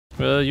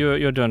Well,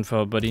 you're done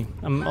for, buddy.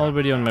 I'm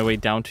already on my way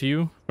down to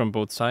you from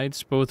both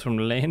sides, both from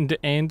land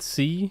and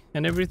sea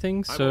and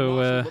everything.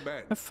 So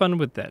have fun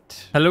with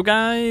that. Hello,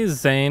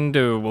 guys, and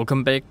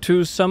welcome back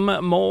to some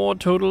more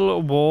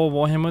Total War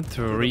Warhammer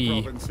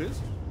 3.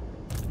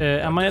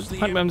 Am I at the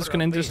point where I'm just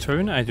gonna end this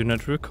turn? I do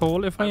not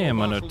recall if I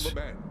am or not.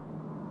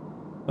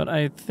 But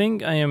I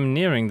think I am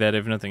nearing that,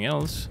 if nothing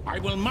else.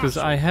 Because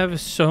I have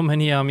so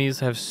many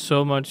armies, I have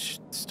so much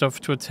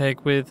stuff to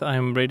attack with.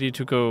 I'm ready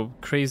to go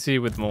crazy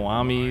with more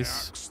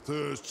armies.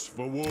 Thirsts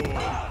for war.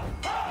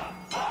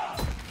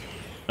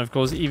 Of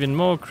course, even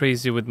more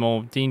crazy with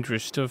more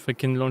dangerous stuff I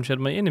can launch at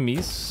my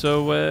enemies.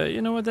 So,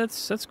 you know what,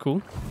 that's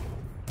cool.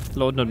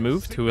 Lord not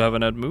moved, who have I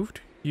not moved?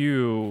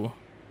 You.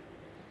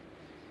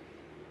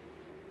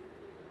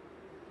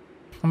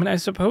 I mean, I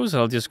suppose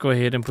I'll just go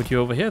ahead and put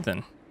you over here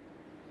then.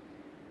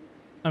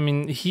 I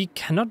mean, he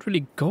cannot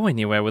really go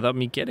anywhere without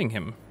me getting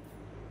him.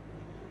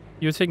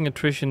 You're taking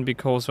attrition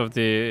because of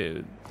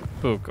the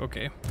book.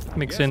 Okay.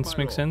 Makes sense,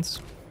 makes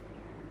sense.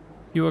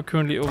 You are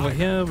currently over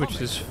here, which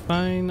is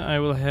fine. I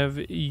will have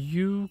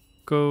you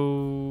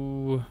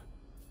go...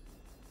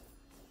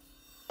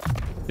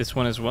 this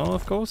one as well,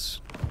 of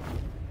course.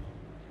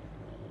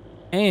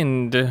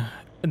 And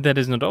that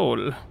is not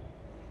all.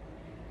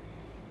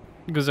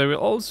 Because I will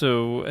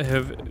also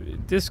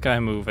have this guy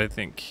move, I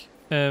think.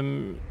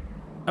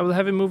 I will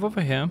have him move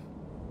over here.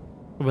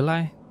 Will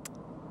I?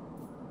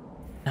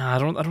 Nah, I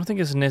don't think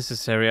it's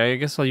necessary. I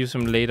guess I'll use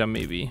him later,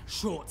 maybe.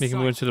 Make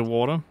him go into the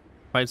water,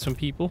 fight some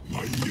people.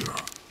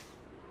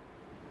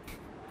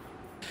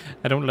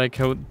 I don't like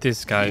how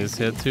this guy is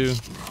here too.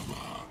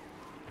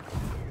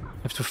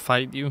 I have to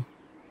fight you.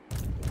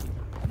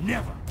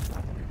 Never.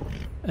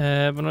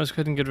 But let's go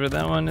ahead and get rid of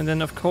that one, and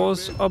then of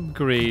course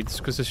upgrades,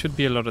 because there should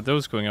be a lot of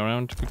those going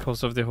around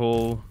because of the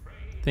whole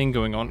thing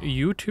going on.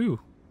 You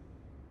too.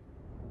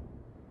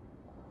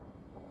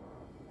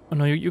 Oh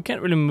no, you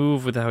can't really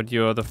move without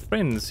your other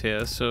friends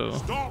here, so...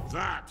 Stop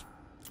that!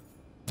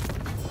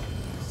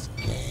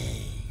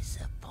 Gaze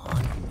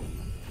upon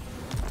me.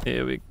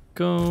 There we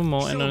go,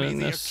 more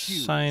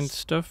unassigned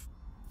stuff.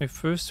 My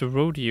first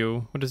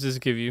rodeo, what does this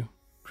give you?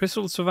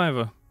 Crystal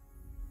Survivor.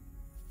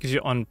 Gives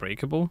you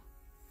Unbreakable.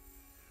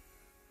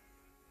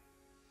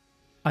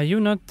 Are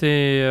you not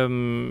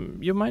the...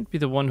 you might be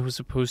the one who's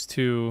supposed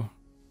to...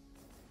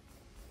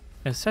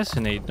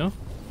 assassinate, no?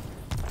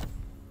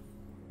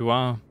 You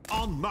are.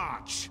 On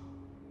march!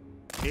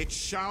 It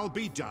shall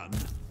be done.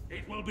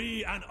 It will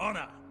be an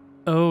honor.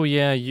 Oh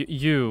yeah,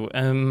 you.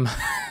 How am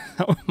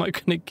I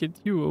gonna get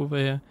you over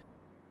here?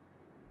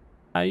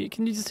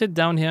 Can you just hit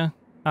down here?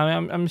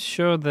 I'm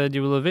sure that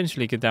you will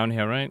eventually get down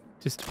here, right?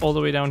 Just all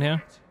the way down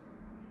here.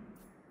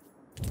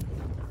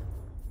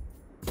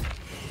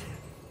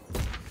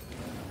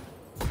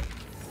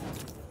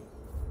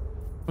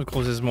 Of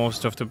course, there's more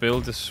stuff to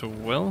build as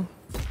well.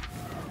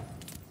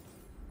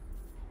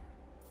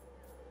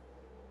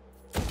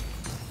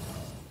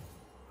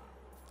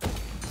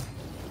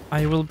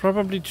 I will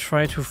probably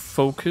try to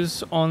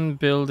focus on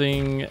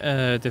building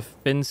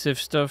defensive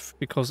stuff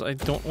because I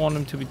don't want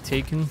them to be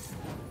taken.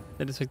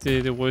 That is like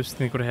the worst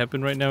thing that could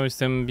happen right now, is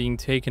them being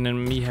taken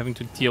and me having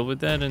to deal with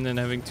that and then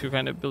having to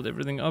kind of build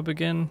everything up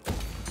again.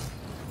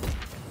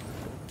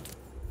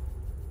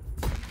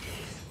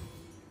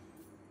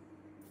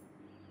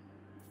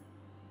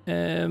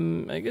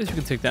 I guess you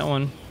can take that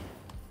one.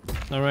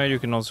 Alright, you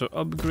can also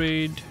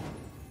upgrade.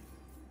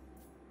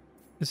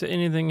 Is there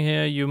anything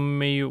here you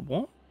may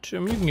want? I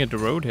mean, you can get the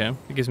road here.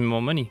 It gives me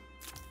more money.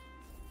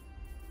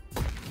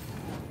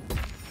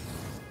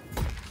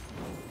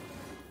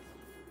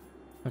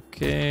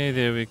 Okay,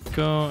 there we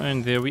go,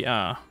 and there we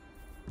are.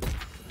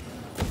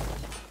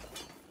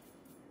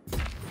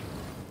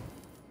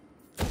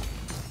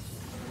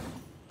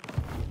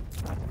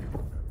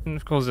 And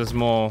of course, there's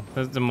more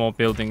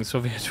buildings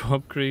over here to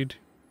upgrade.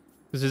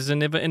 This is a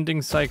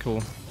never-ending cycle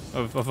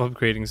of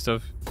upgrading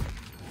stuff.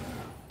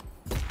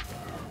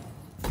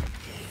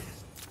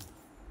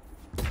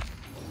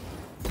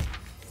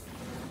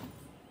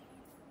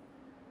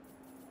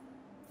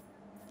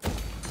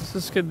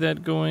 Let's get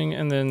that going,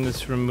 and then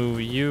let's remove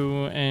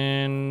you,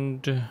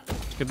 and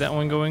let's get that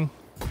one going.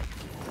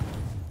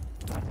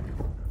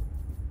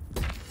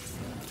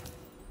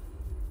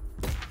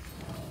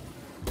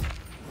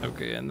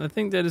 Okay, and I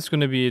think that is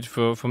going to be it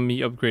for me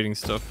upgrading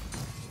stuff.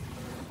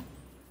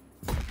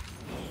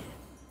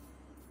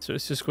 So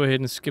let's just go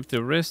ahead and skip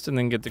the rest and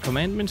then get the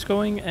commandments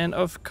going. And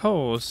of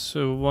course,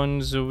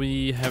 once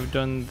we have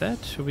done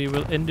that, we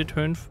will end the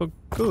turn for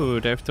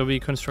good after we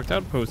construct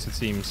outposts, it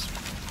seems.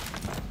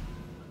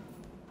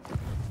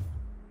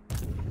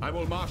 I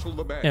will marshal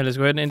the band. Yeah, let's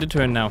go ahead and end the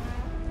turn now. To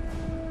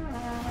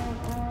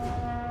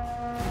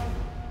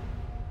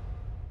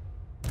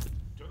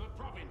the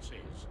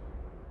provinces.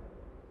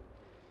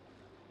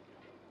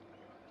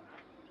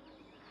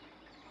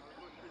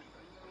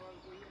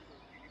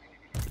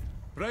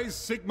 Praise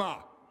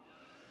Sigma.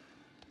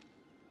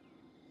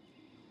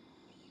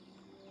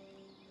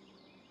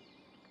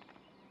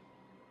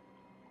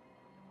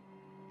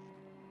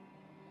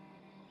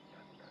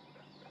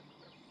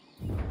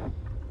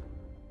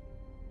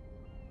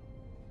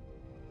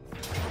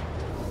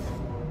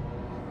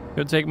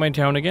 Go take my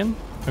town again.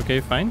 Okay,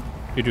 fine.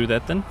 You do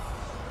that then.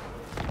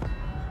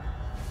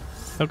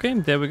 Okay,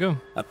 there we go.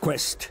 A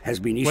quest has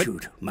been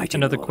issued, mighty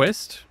Another lord.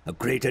 quest? A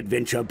great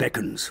adventure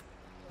beckons.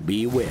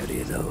 Be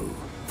wary, though,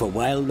 for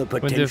while the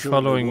When they're potential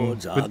following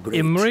rewards are with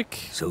great,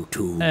 Imric, so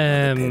too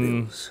are the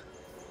perils.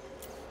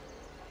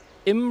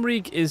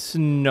 Imric is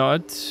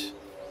not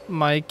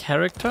my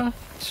character,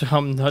 so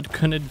I'm not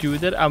gonna do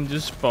that. I'm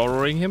just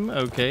borrowing him,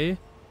 okay?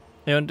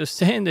 I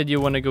understand that you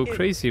want to go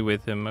crazy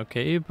with him,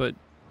 okay? But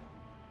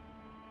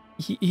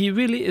he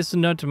really is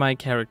not my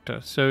character.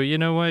 So you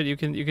know what? You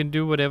can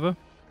do whatever.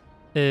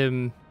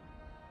 Yeah.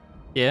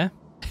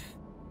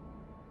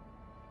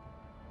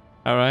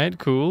 All right,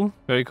 cool,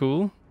 very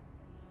cool.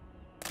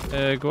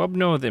 Go up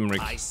north, Imric.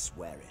 I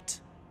swear it.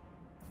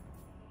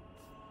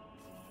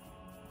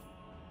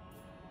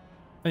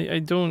 I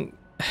don't.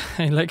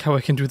 I like how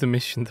I can do the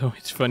mission though.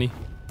 It's funny.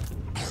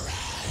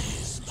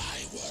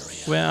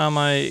 Where are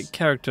my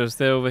characters?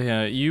 They're over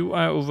here. You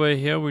are over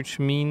here, which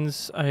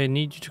means I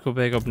need you to go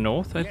back up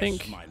north, I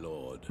think. My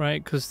lord.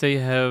 Right, because they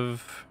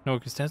have... No,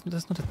 because that's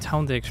not a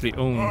town they actually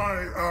own.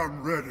 I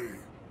am ready.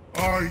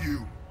 Are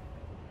you?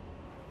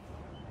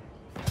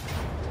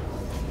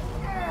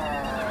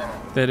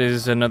 That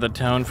is another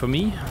town for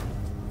me.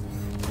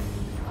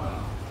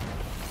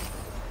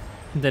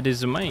 That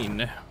is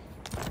mine.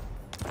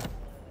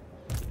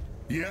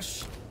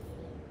 Yes.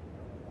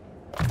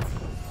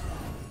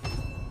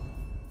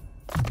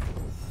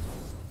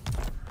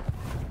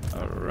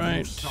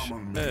 Alright.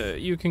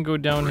 You can go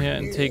down here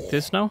and take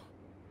this now.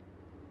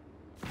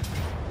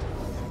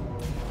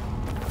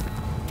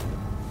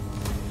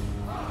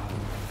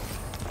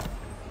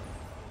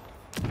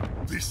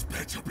 This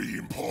better be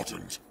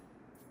important.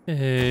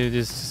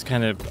 Just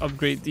kind of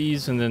upgrade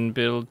these and then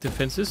build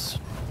defenses.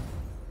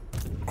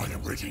 I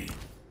am ready.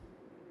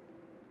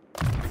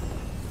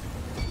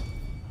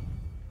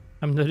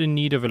 I'm not in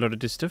need of a lot of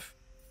this stuff.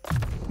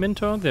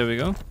 Mentor, there we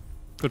go.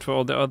 Good for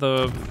all the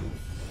other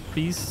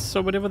beasts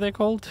or whatever they're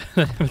called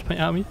with my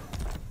army.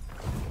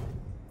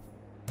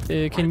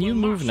 Can you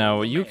move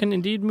now? You can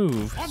indeed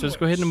move. So let's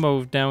go ahead and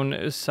move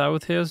down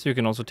south here so you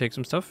can also take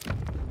some stuff.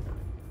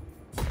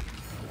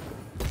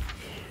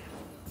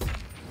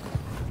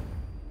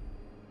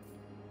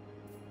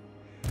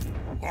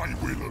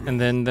 And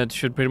then that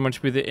should pretty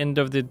much be the end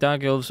of the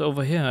Dark Elves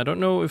over here. I don't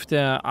know if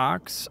their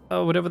arcs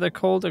or whatever they're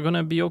called are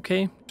gonna be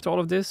okay with all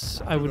of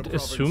this. I would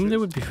assume they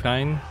would be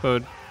fine,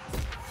 but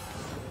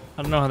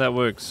I don't know how that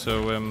works,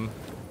 so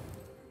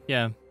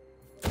yeah.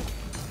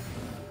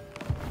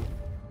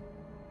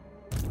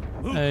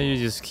 You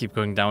just keep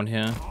going down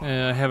here.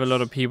 I have a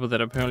lot of people that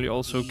apparently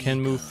also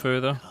can move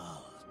further.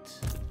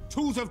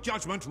 Tools of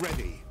judgment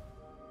ready.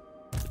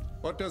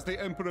 What does the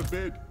Emperor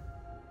bid?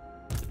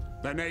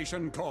 The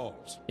nation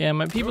calls. Yeah,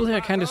 my people here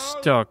are kind of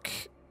stuck.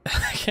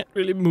 I can't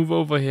really move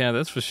over here,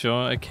 that's for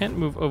sure. I can't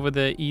move over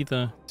there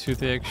either to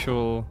the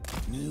actual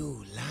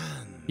New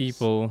lands,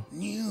 people.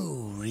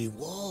 new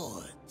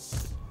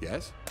rewards.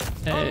 Yes?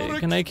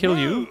 Can I kill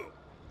you?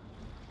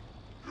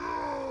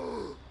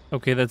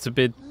 Okay, that's a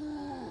bit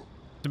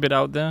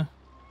out there.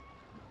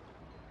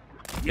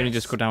 Can you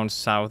just go down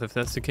south if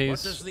that's the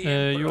case?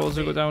 You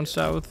also go down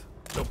south.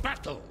 To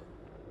battle.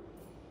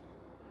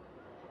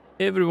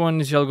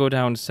 Everyone shall go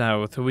down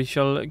south. We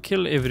shall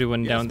kill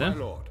everyone down My there.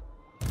 lord.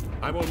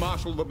 I will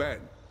marshal the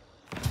men.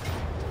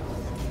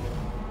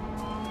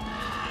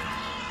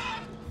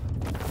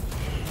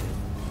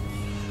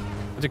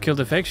 To kill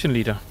the faction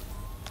leader.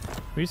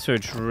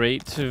 Research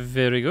rate,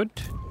 very good.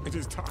 It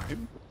is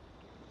time.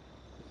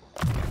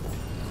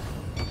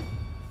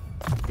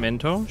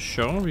 Mentor,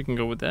 sure, we can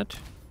go with that.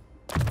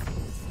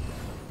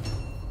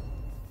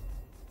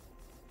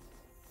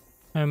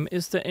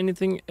 Is there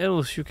anything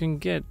else you can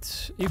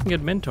get? You can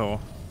get Mentor.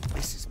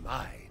 This is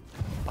mine,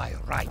 by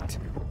right.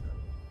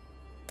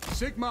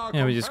 Sigmar,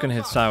 Yeah, we're just gonna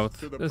head south.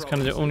 to the That's kind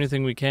of the provinces. only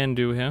thing we can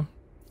do here.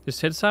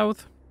 Just head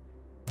south.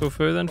 Go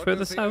further and What further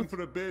does the south.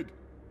 Emperor bid?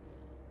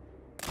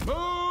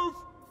 Move!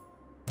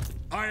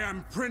 I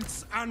am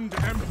Prince and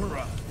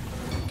Emperor.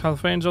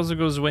 Franz also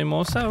goes way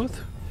more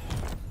south.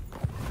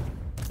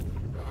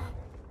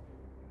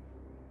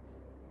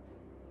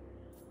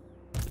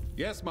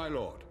 Yes, my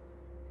lord.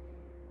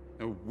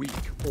 A weak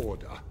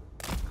order.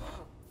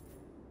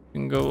 You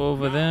can go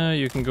over there.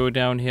 You can go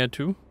down here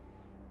too.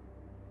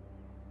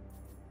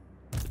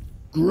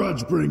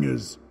 Grudge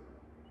bringers.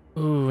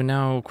 Ooh,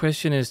 now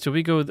question is, do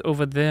we go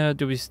over there?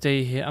 Do we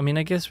stay here? I mean,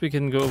 I guess we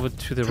can go over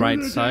to the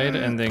right side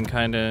and then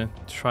kind of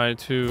try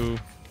to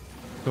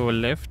go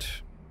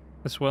left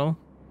as well.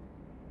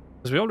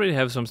 Because we already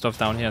have some stuff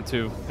down here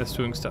too that's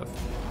doing stuff.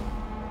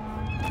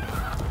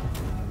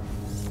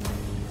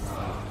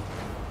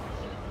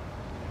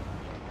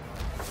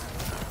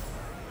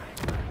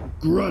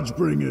 Grudge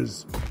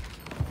bringers.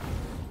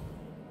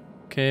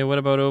 Okay, what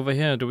about over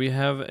here? Do we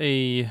have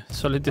a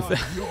solid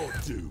defense?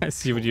 I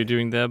see what you're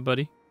doing there,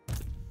 buddy.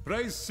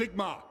 Praise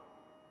Sigmar.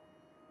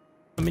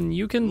 I mean,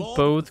 you can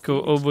both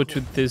go over to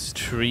this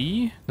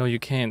tree. No, you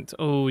can't.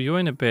 Oh, you're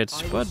in a bad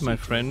spot, my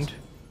friend.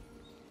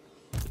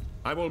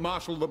 I will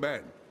marshal the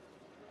men.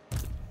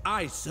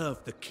 I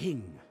serve the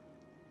king.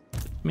 I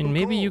mean,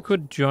 maybe you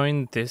could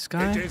join this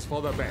guy It is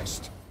for the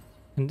best.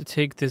 and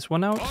take this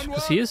one out,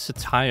 because he is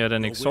tired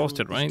and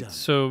exhausted, right?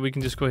 So we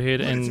can just go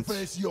ahead and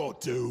Face your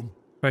doom.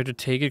 try to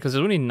take it, because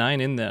there's only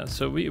 9 in there,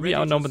 so we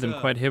outnumber them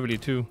quite heavily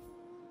too.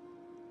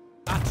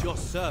 At your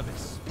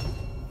service.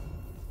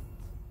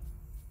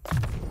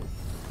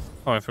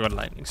 Oh, I forgot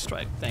lightning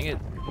strike. Dang it.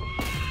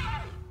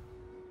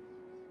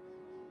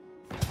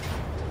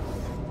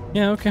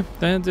 Yeah, okay.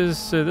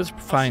 That's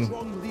fine. A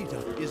strong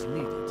leader is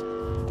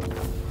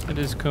needed. It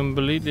is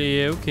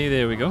completely okay.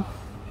 There we go.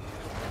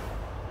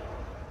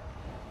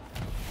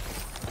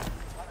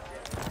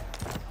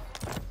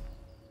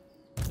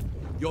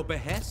 Your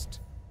behest,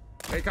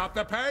 Pick up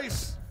the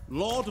pace.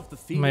 Lord of the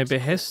Fields. My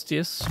behest,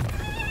 yes.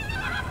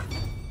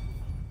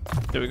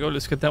 There we go.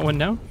 Let's get that one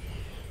down.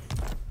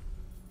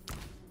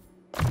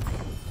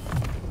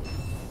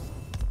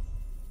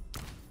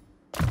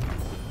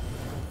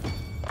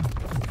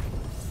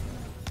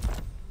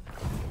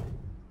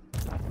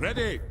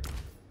 Ready.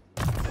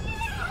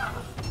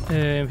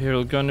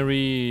 Imperial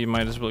gunnery.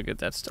 Might as well get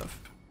that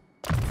stuff.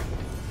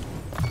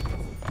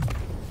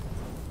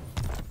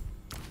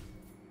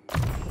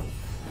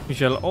 We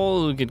shall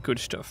all get good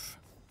stuff.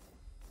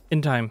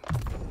 In time.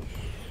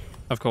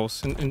 Of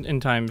course, in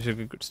time we shall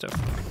get good stuff.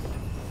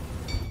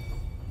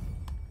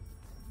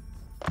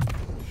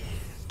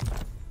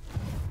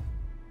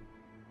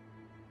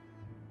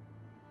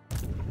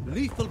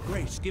 Lethal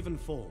grace given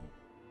form.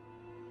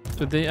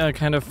 So they are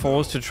kind of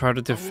forced to try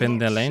to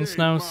defend their lanes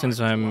now, since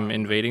I'm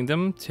invading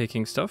them,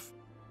 taking stuff.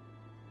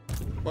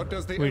 What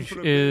does the Which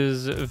Emperor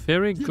is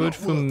very You're good not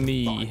for worth the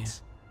me.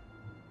 fight.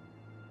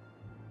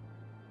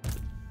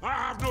 I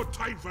have no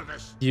time for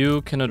this.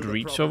 You cannot To the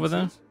reach over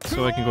there, provinces.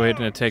 so I can go ahead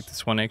and attack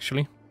this one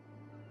actually.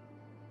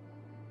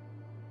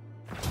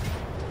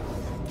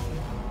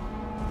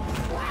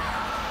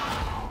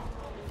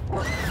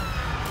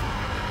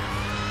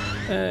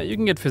 You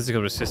can get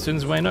physical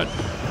resistance, why not?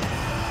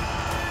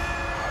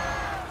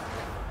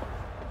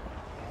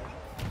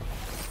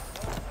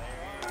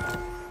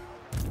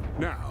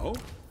 Now.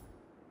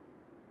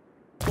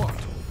 What?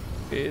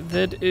 Okay,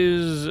 that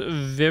is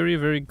very,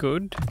 very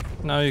good.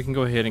 Now you can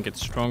go ahead and get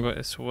stronger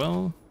as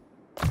well.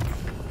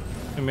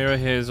 Amira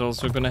here is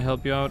also going to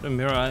help you out.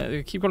 Amira,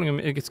 I keep calling him,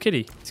 it's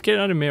Kitty. It's Kitty,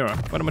 not Amira.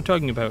 What am I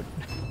talking about?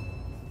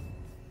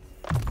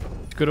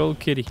 It's good old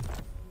Kitty.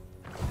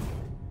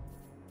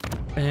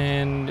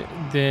 And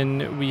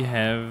then we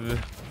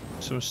have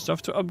some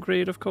stuff to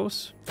upgrade, of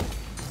course.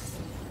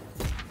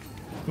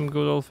 Some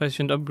good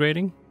old-fashioned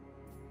upgrading.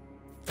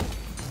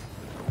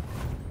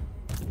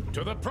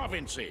 To the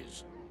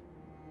provinces.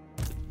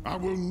 I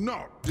will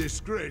not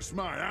disgrace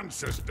my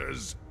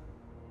ancestors.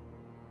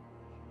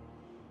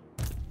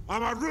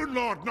 I'm a rune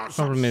lord, not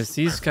some Problem is,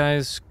 these smith.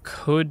 guys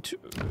could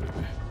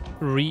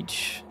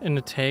reach an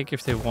attack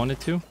if they wanted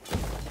to.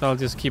 So I'll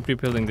just keep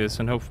rebuilding this,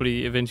 and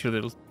hopefully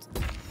eventually they'll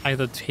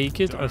either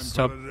take it or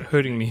stop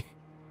hurting me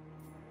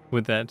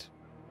with that.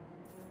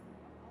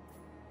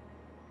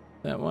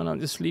 That one I'll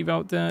just leave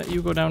out there.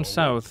 You go down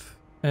south.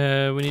 We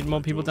need more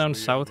people down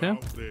south here.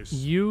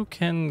 You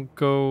can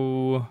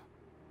go...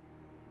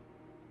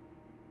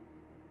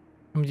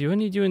 do I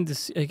need you in the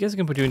sea? I guess I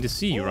can put you in the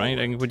sea, right?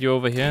 I can put you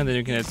over here, and then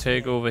you can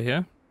attack over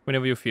here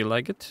whenever you feel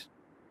like it.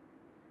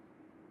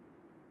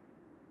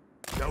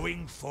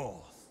 Going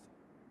forth.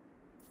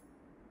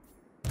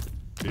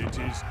 It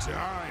is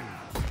time.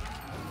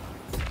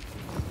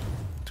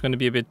 It's going to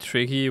be a bit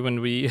tricky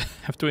when we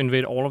have to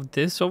invade all of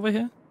this over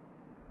here.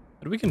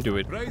 But we can do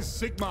it. Raise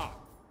Sigma.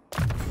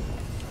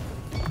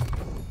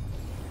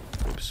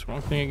 Oops,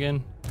 wrong thing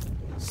again.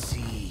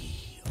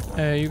 See.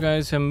 You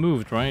guys have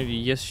moved, right?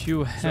 Yes,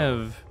 you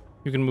have.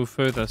 You can move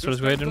further. So let's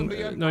go ahead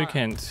and... no, you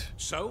can't.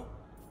 So?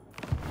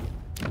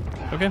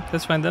 Okay,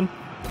 that's fine then.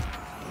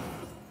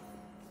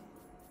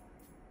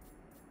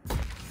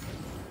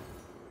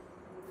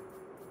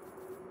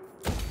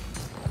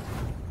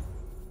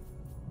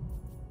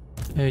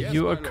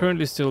 You are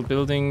currently still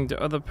building. The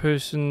other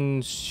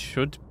person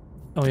should...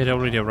 oh, yeah, they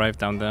already arrived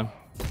down there.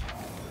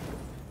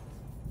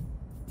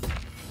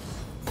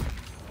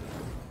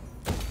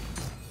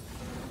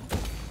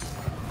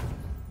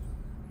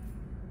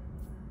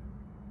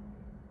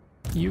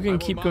 You can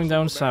keep going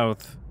down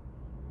south.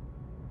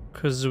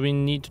 Because we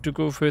need to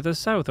go further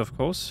south, of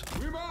course.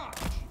 We march.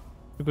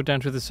 We go down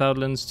to the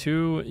Southlands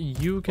too.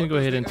 You can go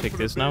ahead and take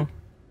this now.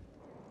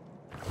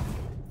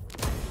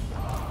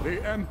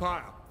 The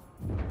Empire.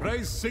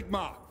 Raise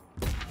Sigma.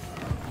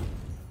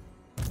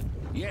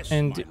 Yes,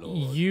 And my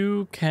lord.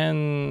 you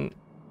can...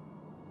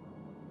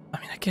 I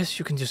mean, I guess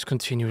you can just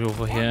continue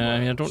over here. I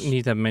mean, I don't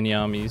need that many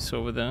armies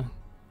over there.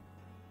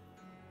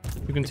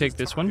 You can take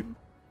this one.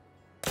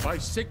 By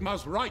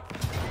Sigma's right.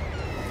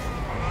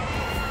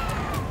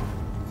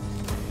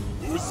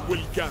 Us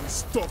will can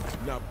stop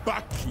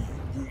Nabaki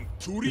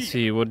Unturi. Let's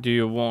see, what do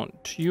you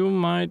want? You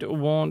might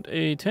want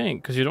a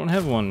tank, because you don't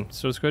have one.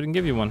 So let's go ahead and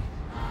give you one.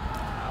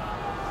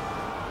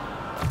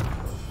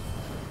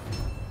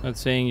 Not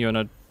saying you're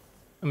not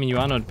I mean, you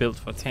are not built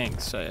for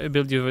tanks. I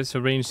built you as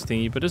a ranged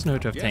thingy, but it doesn't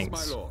hurt to have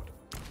tanks. My lord.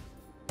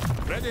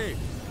 Ready.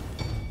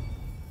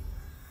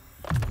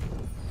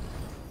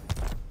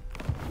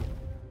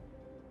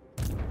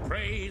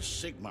 Praise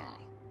Sigma.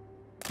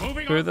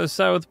 Moving Further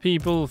south,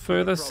 people.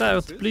 Further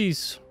south,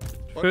 please.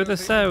 Further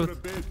south.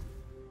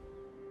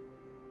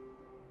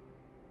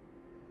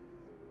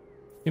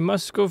 We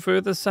must go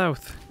further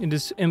south. It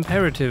is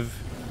imperative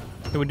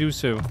that we do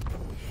so.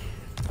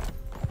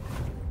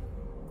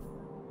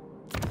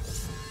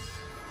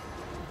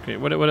 Okay,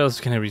 what else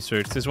can I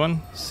research? This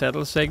one?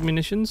 Saddle sag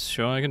munitions?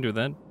 Sure, I can do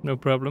that. No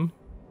problem.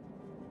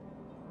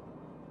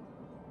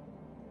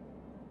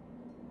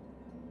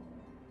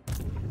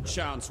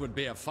 Chance would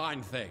be a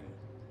fine thing.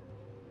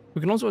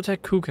 We can also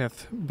attack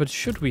Kukath, but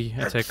should we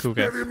attack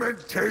Kukath?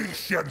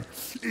 Experimentation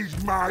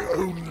is my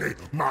only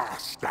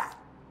master.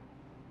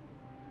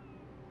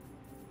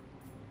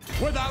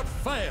 Without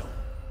fail.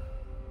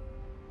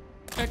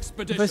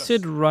 Expeditious. If I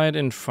sit right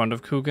in front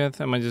of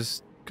Kukath, am I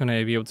just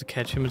gonna be able to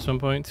catch him at some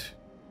point?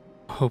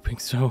 Hoping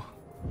so.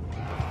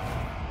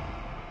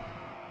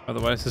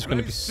 Otherwise, it's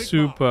gonna be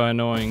super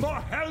annoying.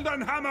 For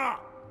Heldenhammer!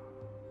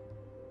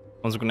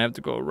 Also gonna have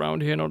to go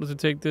around here in order to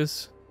take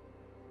this.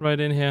 Right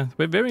in here.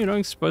 But very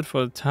annoying spot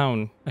for a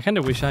town. I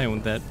kinda wish I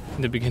owned that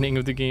in the beginning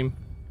of the game.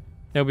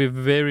 That would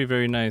be very,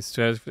 very nice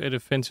to have a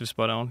defensive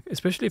spot on,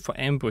 especially for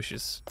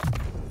ambushes.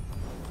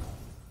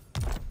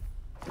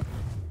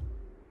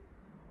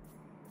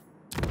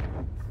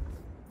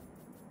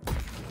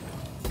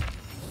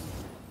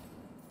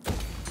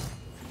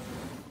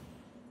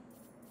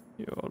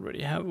 You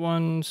already have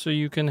one, so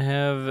you can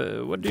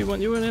have... what do you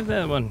want? You want to have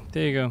that one.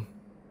 There you go.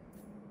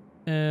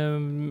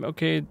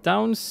 Okay,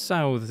 down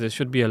south there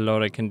should be a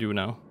lot I can do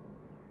now.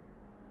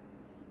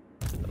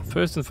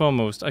 First and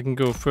foremost, I can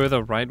go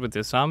further right with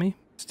this army.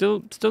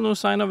 Still no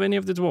sign of any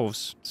of the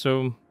dwarves,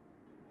 so...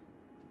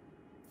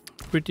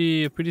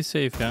 Pretty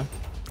safe, yeah.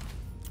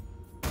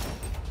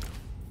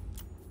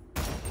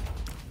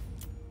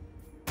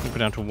 I'll go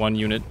down to 1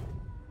 unit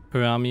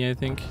per army, I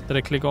think, that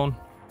I click on.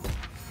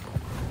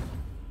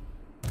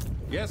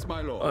 Yes,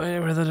 my lord. Oh, yeah,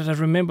 rather that I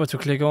remember to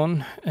click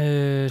on.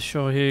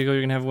 Sure, here you go,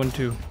 you can have 1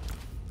 too.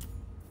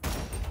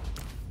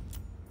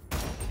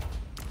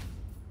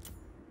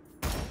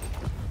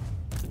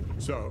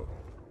 So,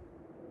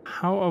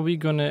 how are we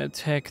gonna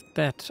attack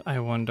that, I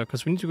wonder?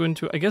 Because we need to go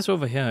into... I guess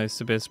over here is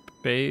the best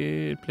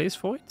place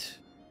for it?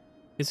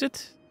 Is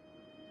it?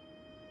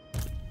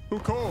 who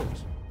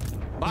calls?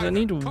 I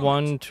need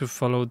 1 to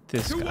follow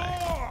this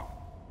guy.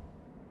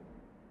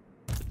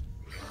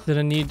 Then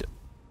I need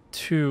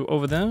 2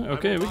 over there.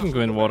 Okay, we can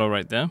go in water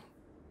right there.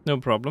 No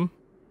problem.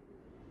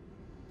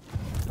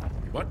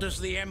 What does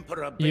the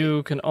Emperor bid?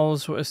 You can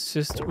also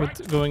assist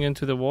with going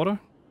into the water.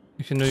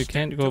 Actually, no, you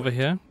can't go over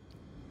here.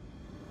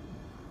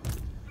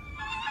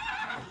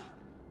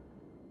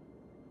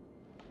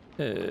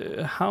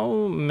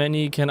 How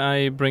many can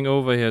I bring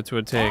over here to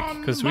attack?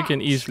 Because we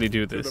can easily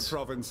do To the this.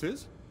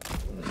 provinces.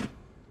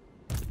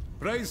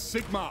 Praise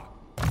Sigma,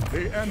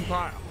 the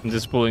Empire. I'm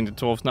just pulling the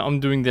dwarves. Now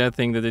I'm doing that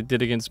thing that they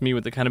did against me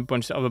with the kind of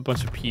bunch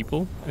of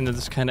people. And then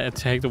just kind of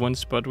attack the one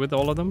spot with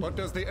all of them. What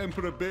does the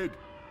Emperor bid?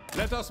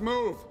 Let us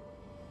move.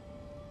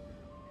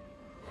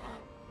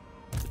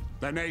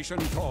 The nation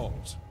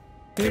calls.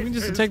 Okay, we can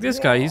just attack this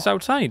guy. He's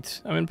outside.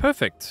 I mean,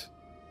 perfect.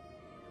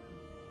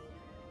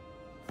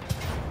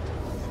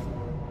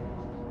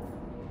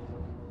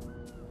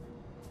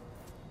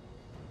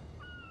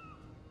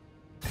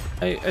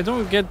 I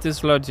don't get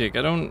this logic.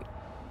 I don't...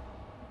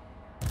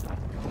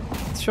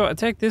 Sure,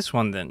 attack this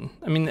one then.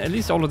 I mean, at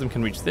least all of them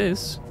can reach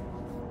this.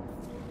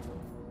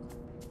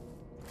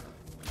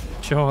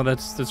 Sure,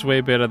 that's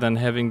way better than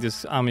having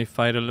this army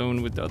fight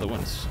alone with the other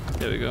ones.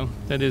 There we go.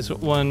 That is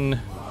 1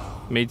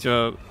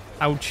 major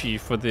ouchie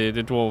for the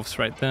dwarves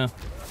right there.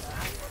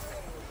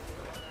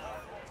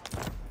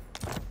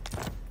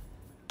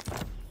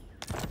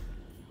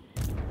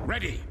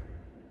 Ready.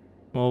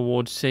 More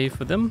wards safe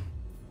for them.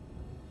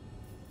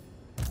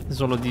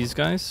 There's all of these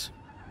guys.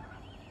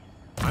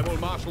 I will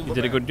marshal You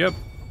did a good job.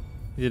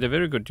 You did a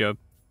very good job.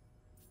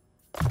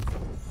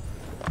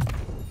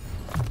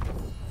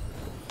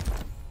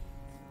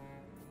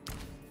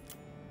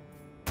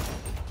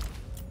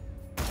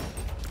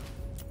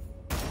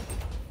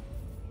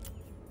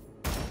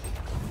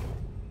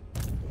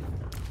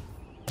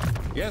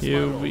 Yes,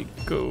 Here we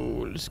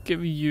go. Let's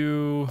give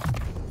you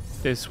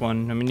this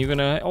one. I mean,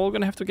 you're all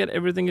gonna have to get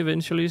everything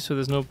eventually, so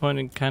there's no point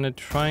in kind of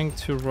trying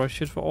to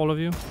rush it for all of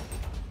you.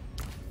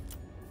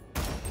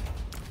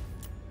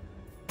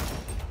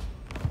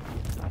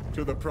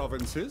 To the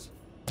provinces.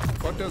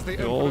 What does the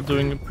You're Emperor all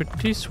doing bid?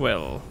 pretty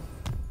swell.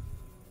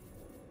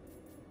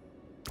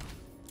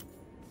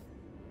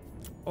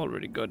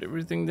 Already got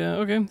everything there.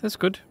 Okay, that's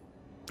good.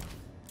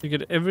 You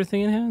get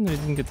everything in here? No, you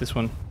didn't get this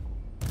one.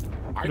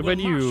 What about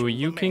you?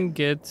 You can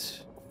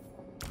get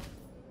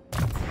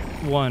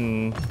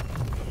 1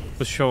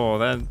 for sure.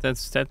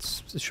 That's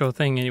a sure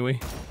thing anyway.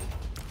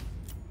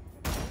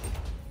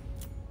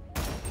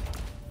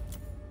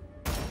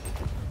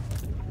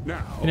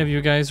 Now, Any of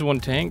you guys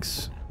want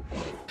tanks?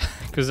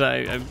 Because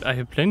I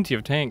have plenty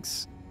of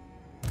tanks.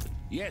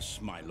 Yes,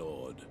 my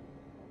lord.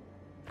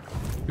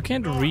 You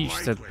can't reach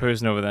that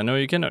person over there. No,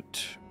 you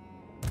cannot.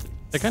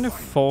 They're kind of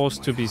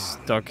forced to be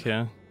stuck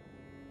here.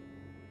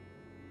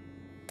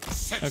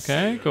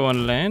 Okay, go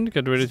on land.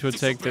 Get ready to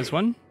attack this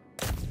one.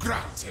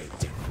 Granted.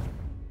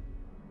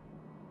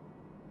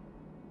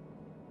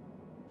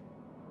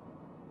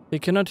 They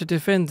cannot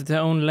defend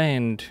their own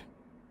land.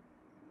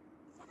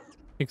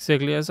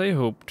 Exactly as I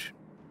hoped.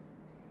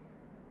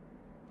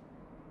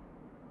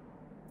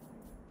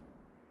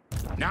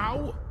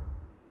 Now?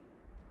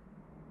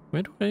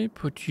 Where do I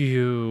put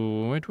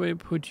you? Where do I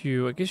put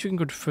you? I guess you can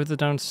go further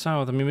down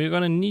south. I mean, we're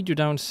gonna need you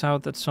down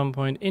south at some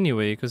point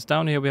anyway, because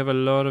down here we have a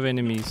lot of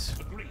enemies.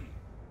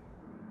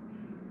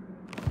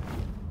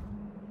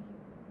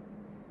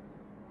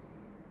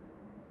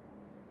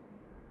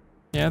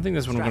 Yeah, I think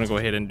that's what I'm gonna go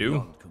ahead and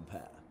do.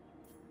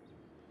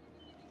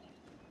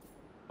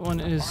 One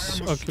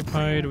is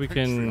occupied. We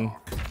can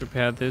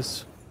repair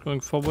this going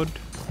forward.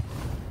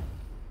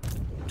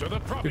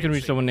 We can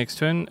reach the one next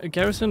turn. A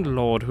garrison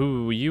lord,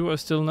 who you are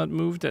still not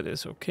moved. That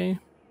is okay.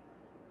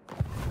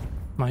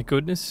 My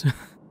goodness.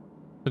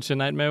 Such a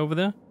nightmare over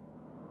there.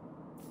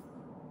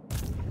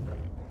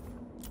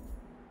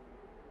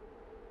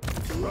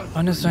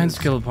 Unassigned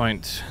skill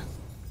point.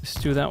 Let's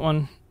do that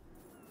one.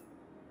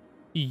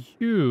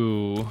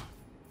 You.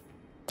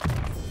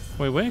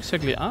 Wait, where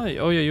exactly are you?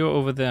 Oh yeah, you're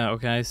over there.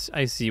 Okay,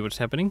 I see what's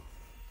happening.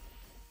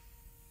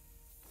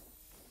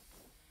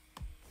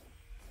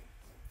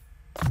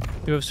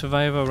 You have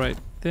survivor right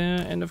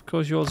there, and of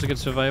course you also get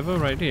survivor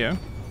right here.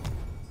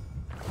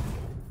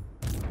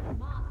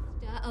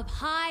 Master of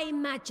high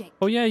magic.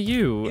 Oh yeah,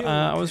 you.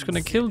 I was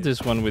gonna kill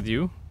this one with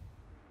you.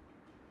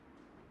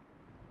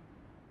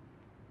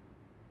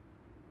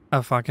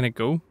 How far can it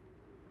go?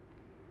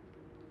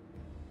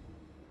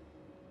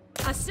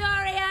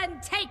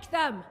 Asaurian, take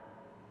them.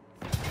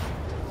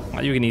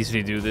 You can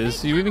easily do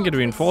this. You even get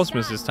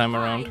reinforcements this time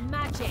around.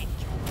 Magic.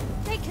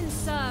 They can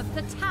serve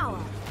the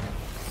tower.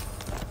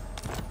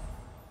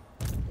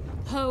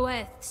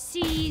 Poeth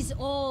sees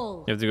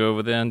all. You have to go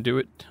over there and do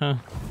it, huh?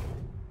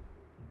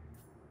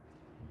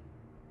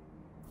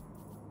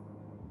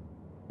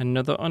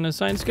 Another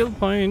unassigned skill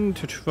point.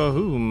 For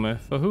whom?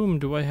 For whom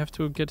do I have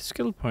to get a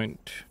skill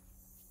point?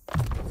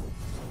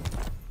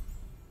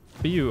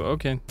 For you,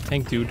 okay.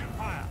 Tank dude.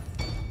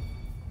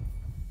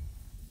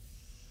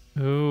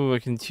 Oh, I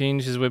can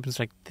change his weapons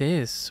like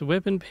this.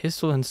 Weapon,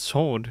 pistol, and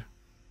sword.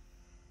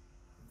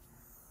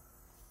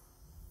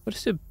 What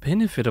is the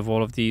benefit of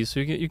all of these? So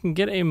you can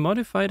get a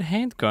modified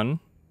handgun.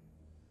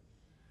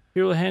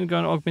 Hero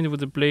handgun augmented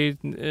with a blade.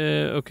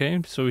 Okay,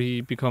 so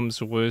he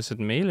becomes worse at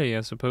melee,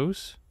 I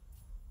suppose.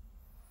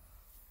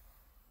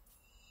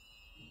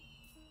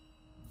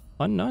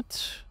 Or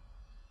not?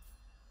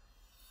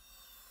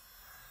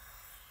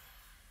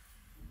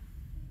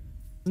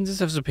 Doesn't this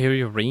have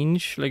superior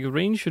range? Like,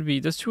 range should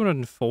be... That's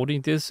 240.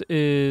 This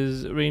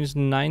is range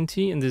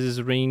 90, and this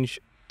is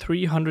range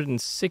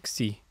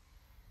 360.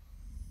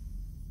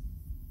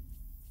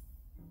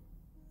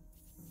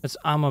 That's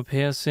armor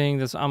piercing,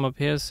 that's armor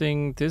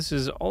piercing. This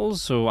is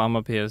also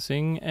armor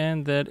piercing,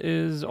 and that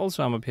is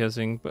also armor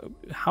piercing. But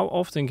how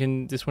often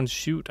can this one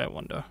shoot, I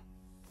wonder?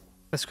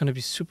 That's gonna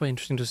be super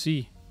interesting to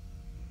see.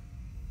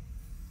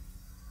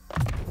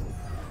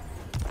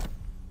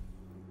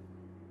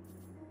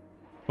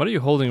 What are you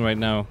holding right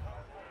now?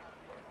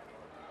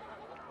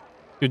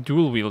 You're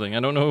dual wielding. I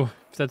don't know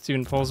if that's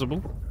even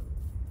possible.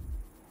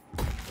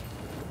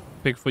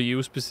 Pick for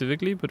you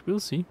specifically, but we'll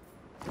see.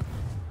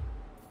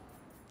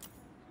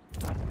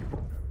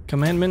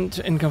 Commandment,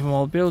 income from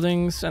all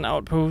buildings, an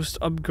outpost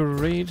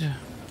upgrade.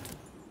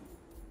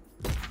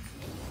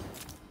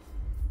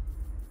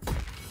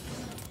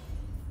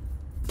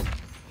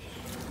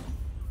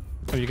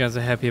 Oh, you guys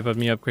are happy about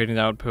me upgrading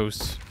the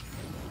outposts.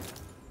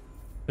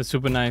 That's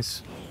super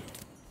nice.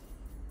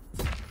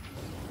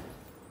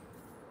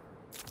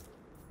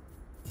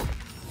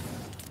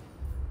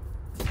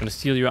 I'm gonna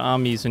steal your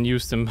armies and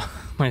use them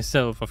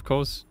myself, of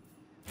course.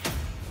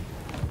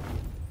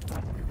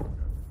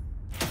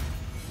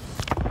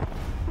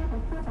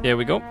 There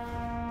we go.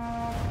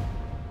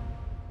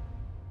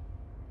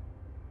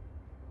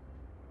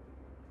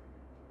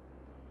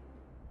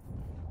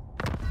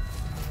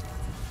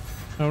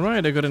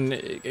 Alright, I got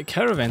a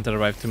caravan that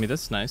arrived to me.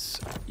 That's nice.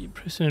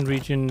 President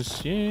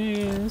regions.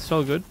 Yeah, it's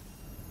all good.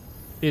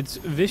 It's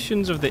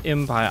Visions of the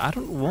Empire. I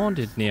don't want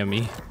it near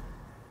me.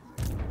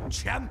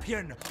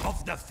 Champion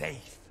of the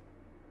faith.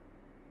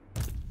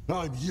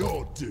 I'm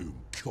your doom,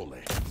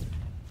 Cully.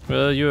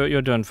 Well,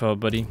 you're done for,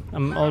 buddy.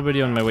 I'm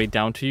already on my way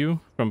down to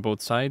you from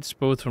both sides,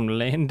 both from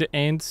land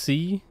and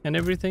sea and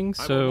everything.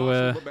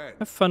 So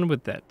have fun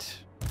with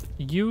that.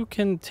 You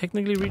can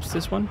technically reach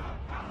this one.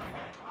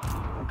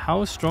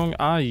 How strong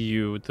are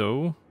you,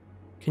 though?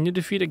 Can you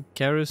defeat a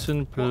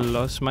garrison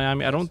plus my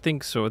army? I don't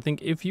think so. I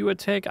think if you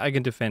attack, I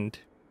can defend.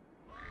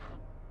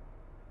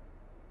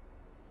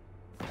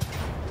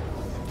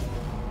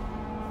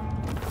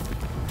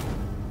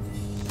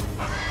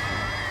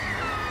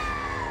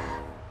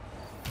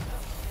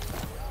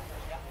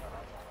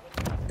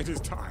 It is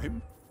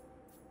time.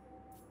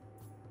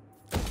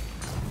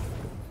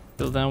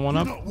 Build that one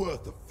You're up. not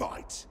worth the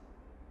fight.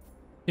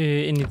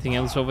 Anything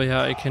else over here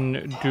I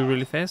can do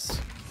really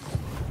fast?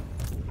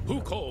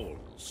 Who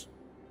calls?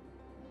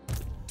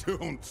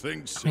 Don't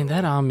think so. I mean,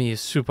 that army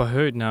is super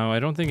hurt now. I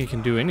don't think it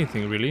can do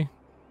anything, really.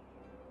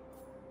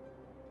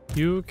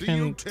 You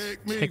can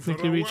take me technically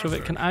for a reach over.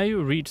 wizard? Can I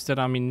reach that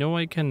army? No,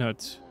 I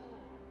cannot.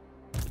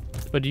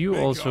 But you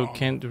Make also on.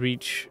 can't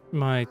reach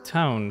my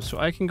town. So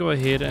I can go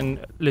ahead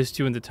and list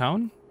you in the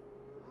town.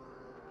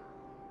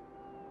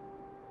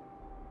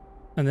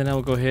 And then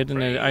I'll go ahead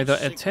and either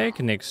attack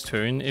next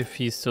turn if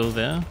he's still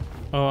there.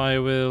 Or I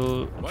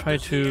will try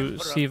to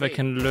see if I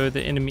can lure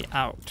the enemy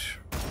out.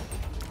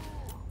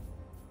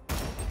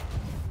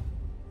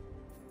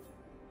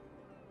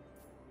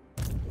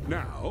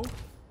 Now,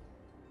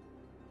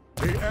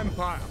 the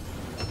Empire.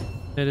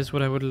 That is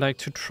what I would like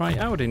to try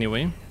out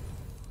anyway.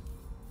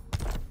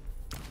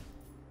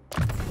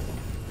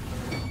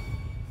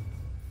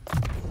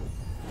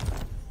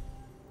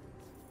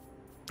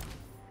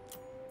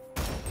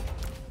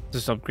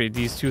 Just upgrade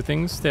these two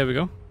things. There we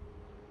go.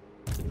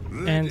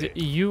 And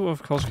you,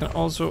 of course, can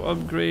also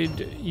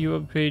upgrade. You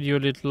upgrade your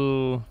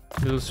little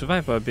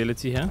survivor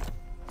ability here.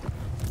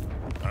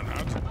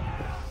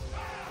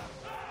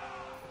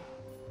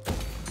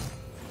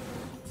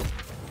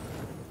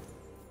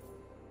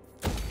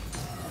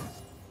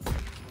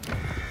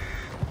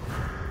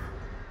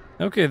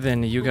 Okay,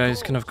 then you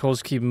guys can of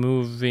course keep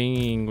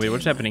moving. Wait,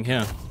 what's happening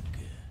here?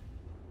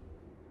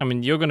 I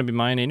mean, you're gonna be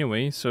mine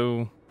anyway,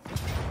 so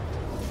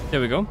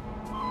there we go.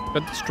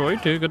 Got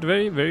destroyed. Got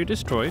very, very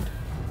destroyed.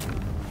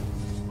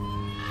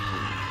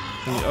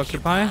 Can we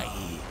occupy?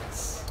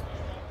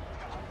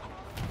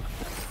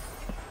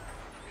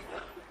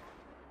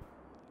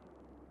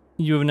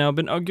 You have now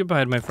been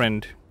occupied, my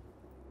friend.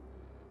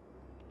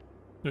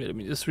 Wait, let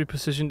me just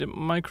reposition the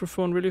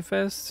microphone really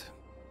fast.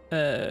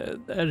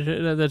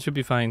 That should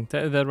be fine.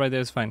 That right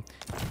there is fine.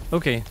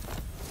 Okay.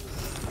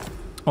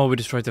 Oh, we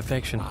destroyed the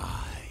faction.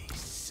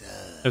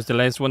 That was the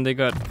last one they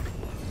got.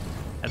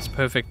 That's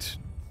perfect.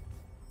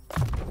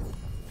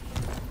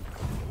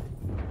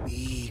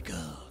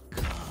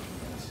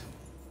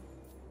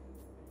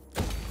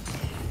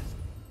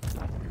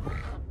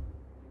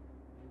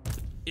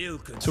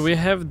 So we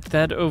have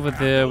that over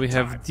there. We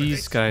have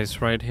these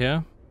guys right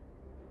here.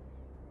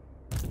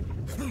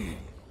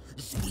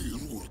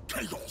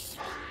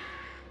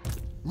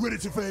 Ready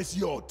to face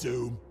your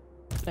doom?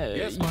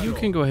 You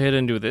can go ahead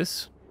and do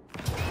this.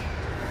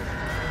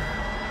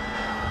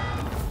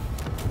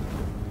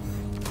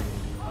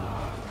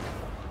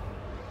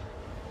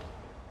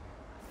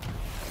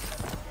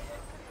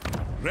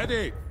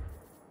 Ready.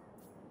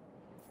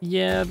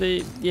 Yeah,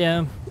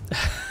 yeah.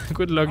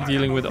 Good luck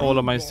dealing with all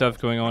of my stuff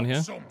going on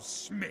here.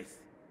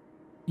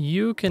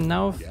 You can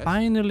now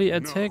finally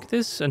attack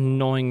this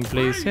annoying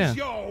place here.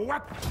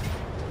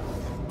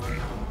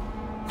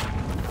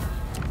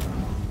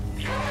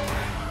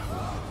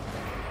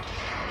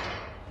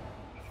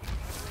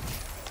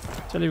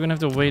 So you're gonna have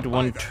to wait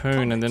one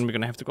turn and then we're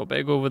gonna have to go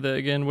back over there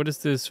again. What is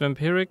this?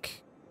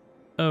 Vampiric?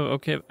 Oh,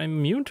 okay. I'm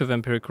immune to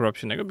vampiric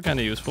corruption. That could be kind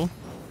of useful.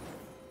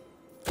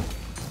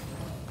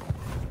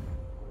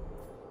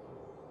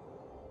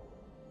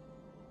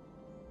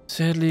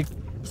 Sadly,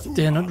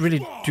 they're not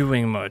really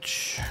doing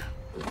much.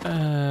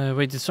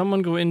 Wait, did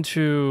someone go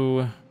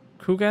into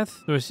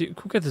Kugath? Or is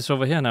Kugath is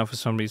over here now for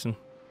some reason.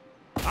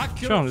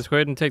 Sure, let's go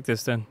ahead and take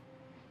this then.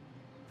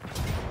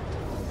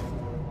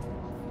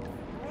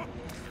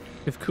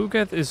 If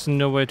Kugath is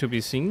nowhere to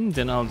be seen,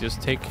 then I'll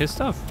just take his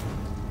stuff.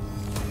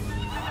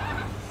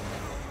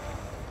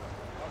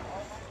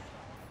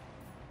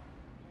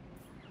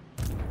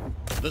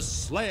 The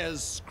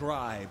Slayer's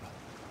scribe.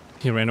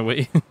 He ran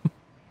away.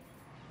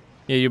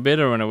 Yeah, you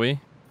better run away.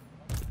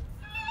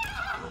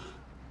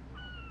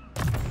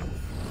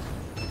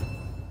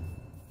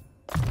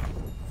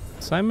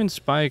 Simon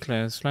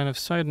Spyglass, line of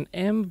sight and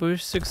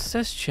ambush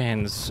success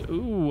chance.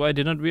 Ooh, I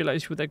did not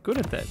realize you were that good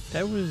at that.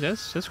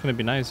 That's gonna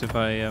be nice if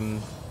I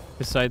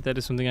decide that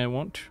is something I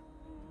want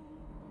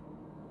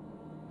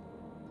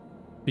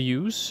to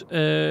use.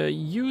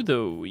 You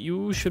though,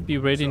 you should be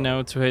ready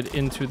now to head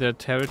into their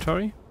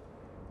territory.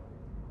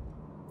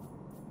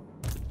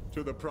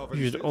 To the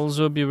You should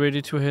also be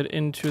ready to head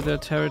into their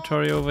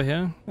territory over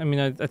here. I mean,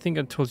 I think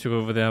I told you to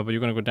go over there, but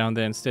you're gonna go down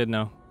there instead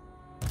now.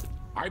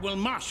 I will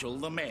marshal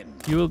the men.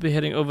 You will be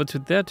heading over to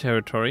their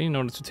territory in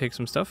order to take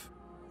some stuff.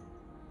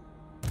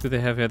 What do they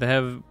have here? They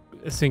have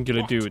a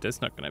singular dude.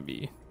 That's not gonna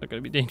be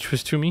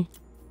dangerous to me.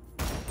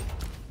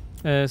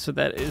 So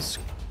that is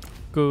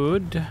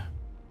good.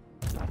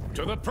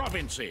 To the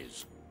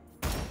provinces.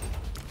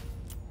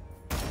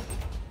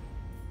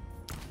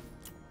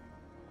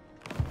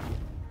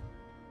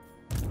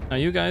 Now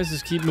you guys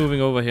just keep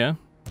moving over here.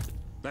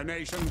 The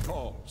nation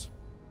calls.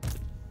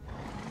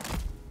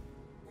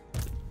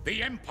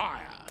 The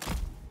Empire.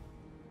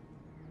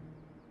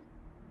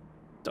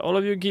 So all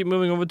of you keep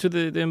moving over to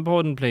the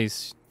important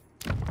place.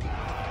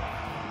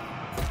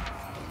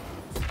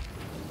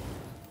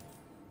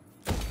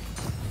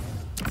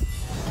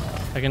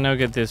 I can now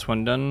get this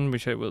one done,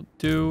 which I will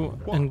do.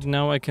 And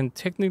now I can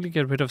technically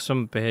get rid of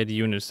some bad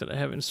units that I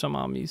have in some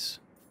armies.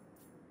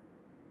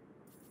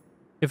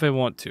 If I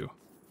want to.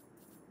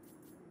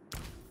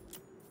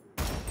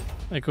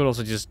 I could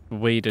also just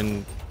wait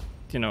and,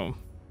 you know,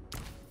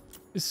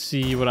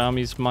 see what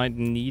armies might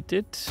need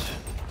it.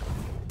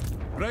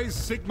 Raise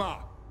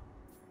Sigma.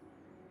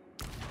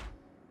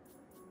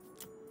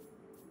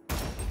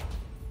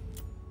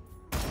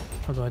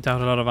 Although I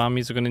doubt a lot of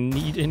armies are going to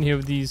need any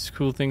of these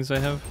cool things I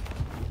have.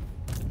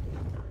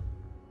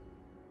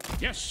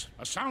 Yes,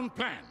 a sound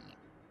plan.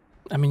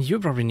 I mean, you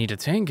probably need a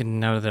tank, and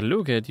now that I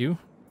look at you...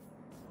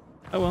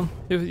 Oh well,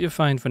 you're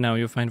fine for now,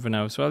 you're fine for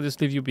now, so I'll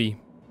just leave you be.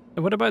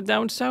 And what about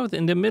down south,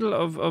 in the middle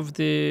of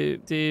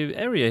the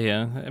area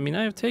here? I mean,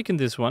 I have taken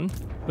this one,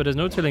 but there's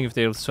no telling if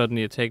they'll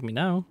suddenly attack me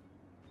now.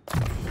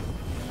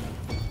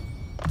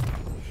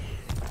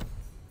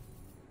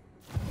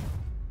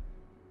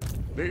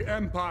 The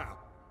Empire.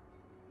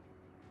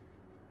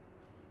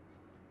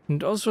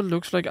 And it also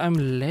looks like I'm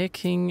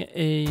lacking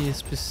a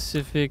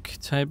specific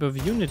type of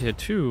unit here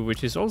too,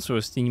 which is also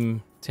a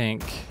steam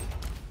tank.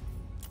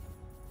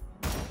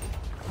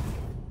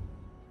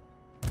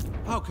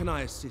 How can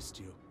I assist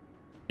you?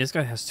 This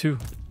guy has two.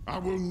 I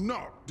will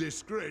not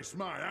disgrace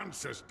my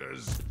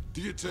ancestors.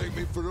 Do you take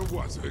me for a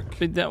wazzock?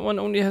 But that one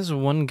only has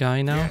one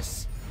guy now.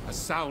 Yes, a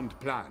sound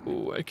plan.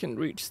 Oh, I can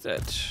reach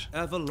that.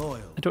 Ever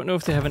loyal. I don't know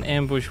if they have an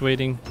ambush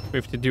waiting, or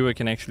if they do, I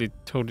can actually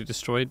totally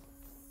destroy it.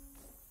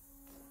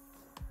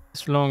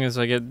 As long as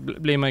I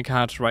play my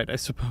cards right, I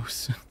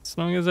suppose. As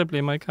long as I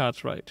play my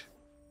cards right.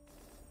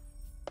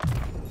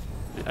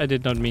 I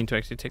did not mean to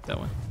actually take that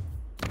one.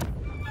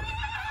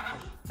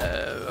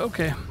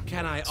 Okay.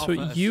 Can I So offer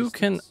you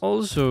can assistance?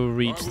 also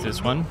reach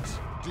this one.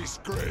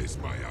 Disgrace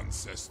my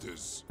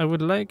ancestors. I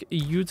would like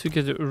you to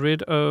get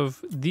rid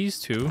of these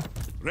two.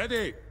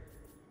 Ready.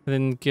 And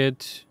then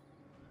get...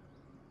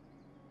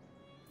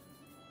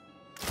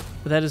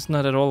 But that is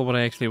not at all what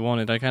I actually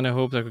wanted. I kind of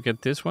hoped I could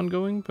get this one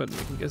going, but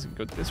I guess I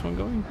can get this one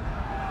going.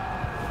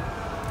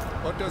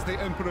 What does the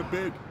Emperor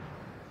bid?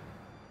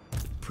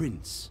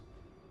 Prince.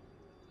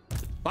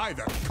 By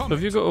the So comet.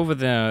 if you go over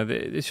there,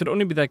 it should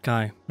only be that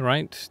guy,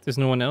 right? There's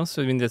no one else.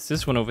 I mean, there's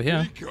this one over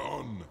here. Be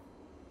gone.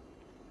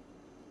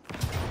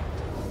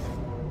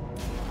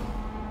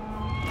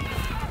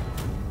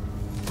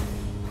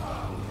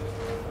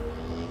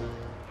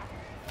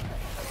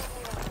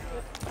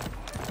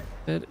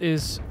 That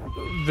is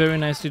very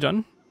nicely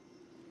done.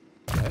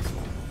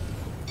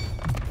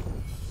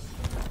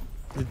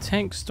 The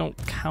tanks don't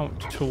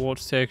count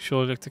towards the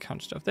actual electric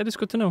count stuff. That is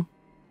good to know.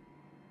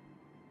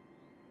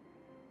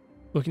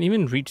 We can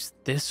even reach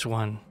this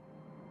one.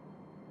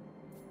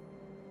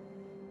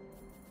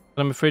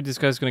 But I'm afraid this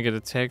guy's gonna get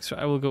attacked, so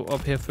I will go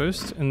up here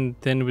first, and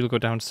then we'll go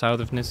down south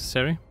if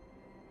necessary.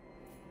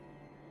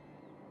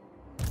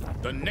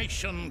 The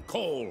nation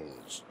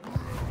calls.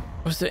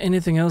 Was there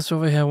anything else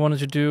over here I wanted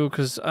to do?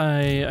 Because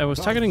I was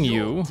targeting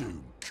you.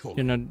 Doom, Karl.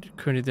 You're not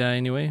currently there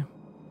anyway.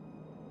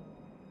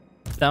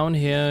 Down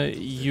here,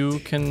 you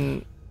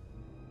can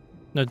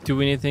not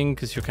do anything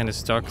because you're kind of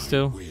stuck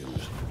still. Will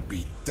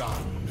be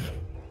done.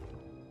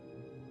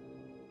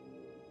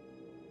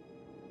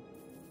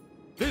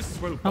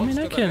 This will I mean,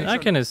 bolster the I nation.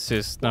 can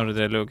assist now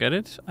that I look at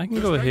it. I can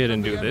To go ahead strengthen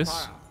and do the this.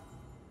 Empire.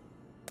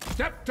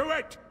 Step to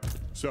it.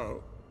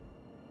 So.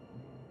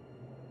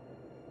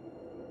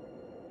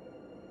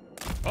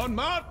 On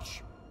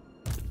march.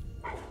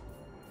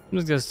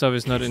 This stuff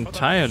is not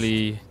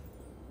entirely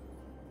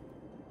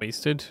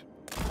wasted.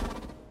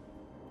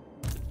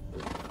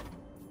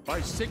 By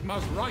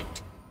Sigma's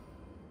right.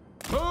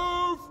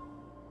 Move.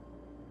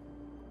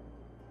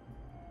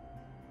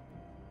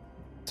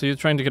 So you're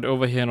trying to get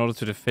over here in order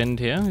to defend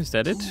here? Is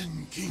that it?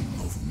 King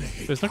of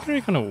Nehe. But it's not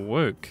really gonna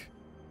work.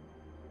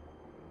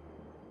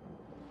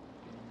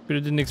 But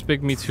you didn't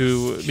expect me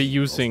to be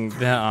using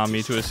their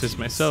army to assist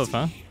myself,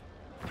 huh?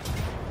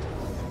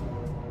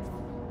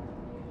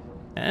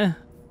 Eh?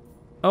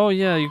 Oh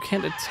yeah, you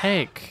can't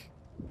attack.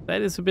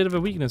 That is a bit of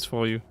a weakness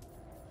for you.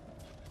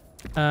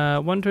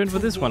 One turn for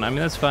this one. I mean,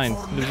 that's fine.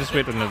 We'll just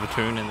wait another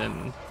turn and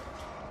then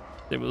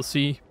they will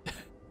see.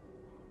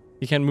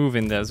 You can't move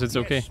in there, so it's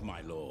okay. Yes,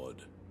 my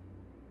lord.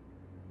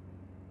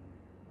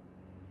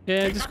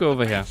 Yeah, just go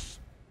over here.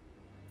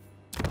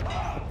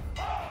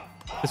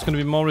 There's gonna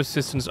be more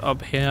resistance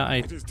up here,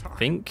 I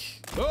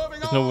think. Moving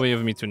There's no on. way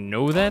of me to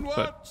know that, but...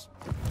 Onwards.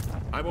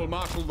 I will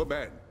marshal the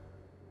men.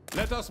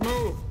 Let us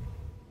move.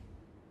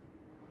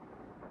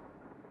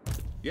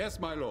 Yes,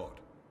 my lord.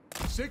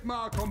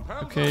 Sigma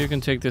compels Okay, you us.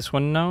 can take this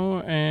one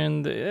now,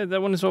 and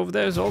that one is over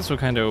there is also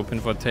kind of open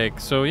for attack.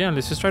 So yeah,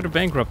 let's just try to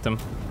bankrupt them.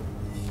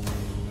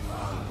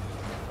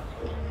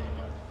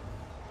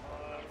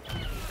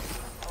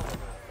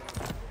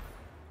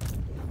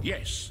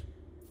 Yes.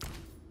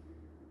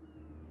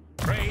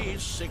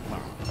 Praise Sigma.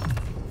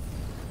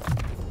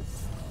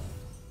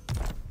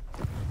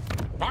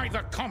 By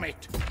the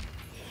comet.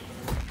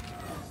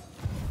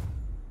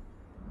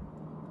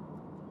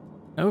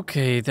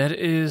 Okay, that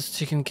is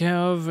taken care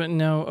of.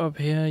 Now up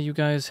here, you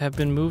guys have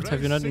been moved,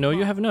 have you not? No,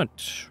 you have not.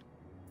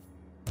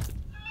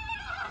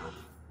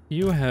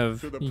 You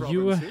have To the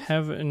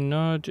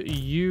not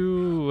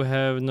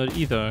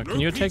either. Can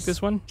you attack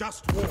this one?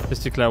 Just war. Let's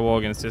declare war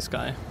against this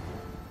guy.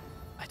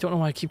 I don't know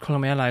why I keep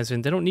calling my allies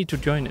in. They don't need to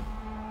join it.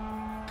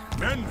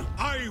 Men,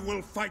 I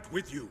will fight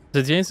with you.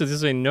 The answer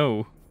is a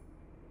no.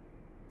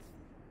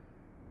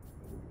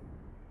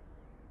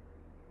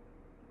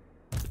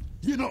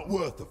 You're not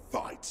worth a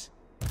fight.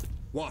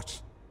 What?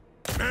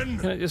 Men,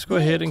 Can I just go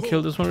ahead and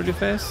kill this one really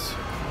fast?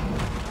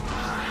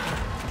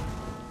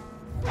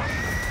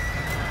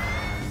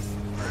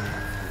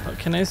 Oh,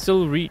 can I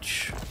still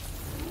reach?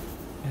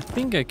 I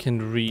think I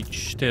can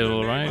reach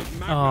still, right?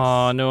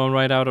 Oh no, I'm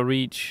right out of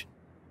reach.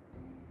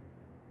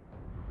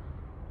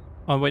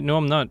 Oh wait, no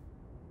I'm not.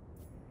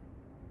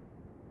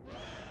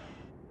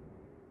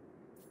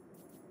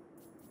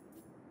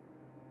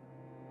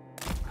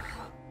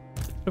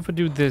 What if I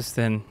do this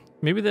then?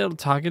 Maybe they'll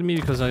target me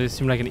because I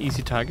seem like an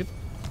easy target.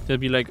 They'll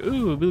be like,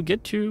 ooh, we'll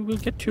get you.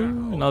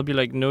 And I'll be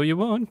like, no you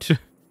won't.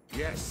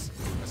 Yes,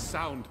 a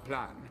sound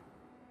plan.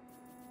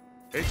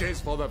 It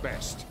is for the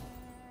best.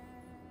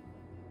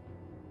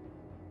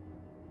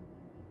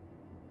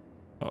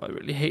 Oh, I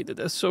really hate that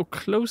they're so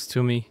close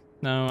to me.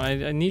 Now,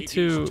 I need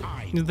to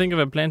think of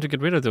a plan to get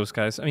rid of those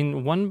guys. I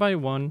mean, one by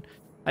one,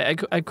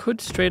 I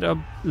could straight up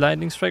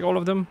lightning strike all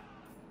of them.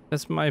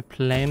 That's my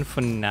plan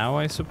for now,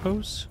 I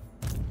suppose.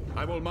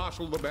 I will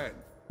marshal the men.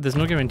 There's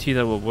no guarantee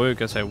that will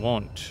work as I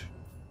want.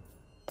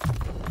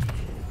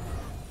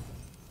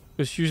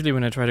 Because usually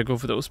when I try to go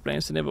for those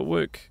plans, they never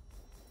work.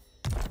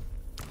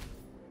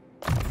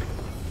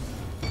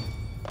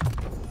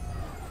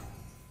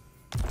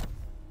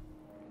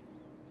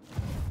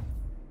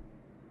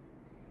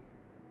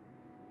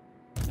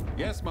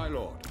 Yes, my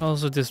lord. I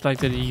also dislike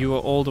that you are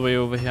all the way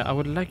over here. I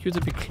would like you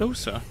to be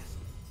closer.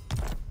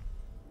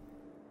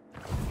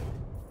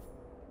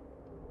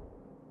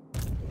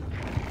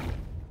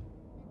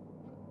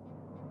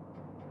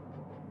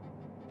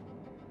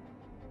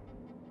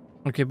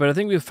 Okay, but I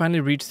think we've finally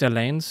reached their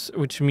lands,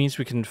 which means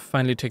we can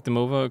finally take them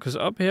over. Because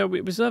up here,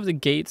 we still have the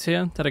gates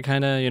here that are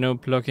kind of, you know,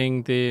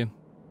 blocking the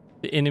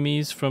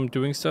enemies from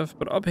doing stuff.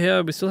 But up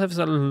here, we still have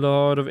a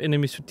lot of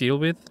enemies to deal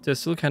with. They're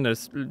still kind of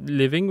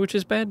living, which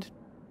is bad.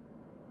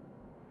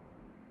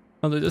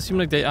 Although it does seem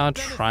like they are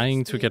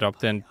trying to get up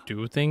there and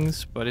do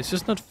things, but it's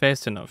just not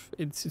fast enough.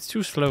 It's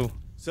too slow.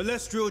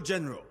 Celestial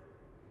General.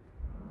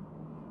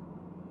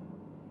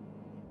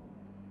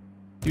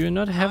 Do you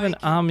not have an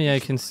army I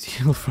can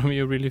steal from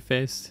you really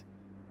fast?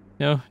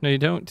 No, you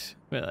don't.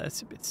 Well,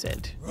 that's a bit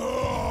sad.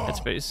 That's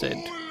very sad.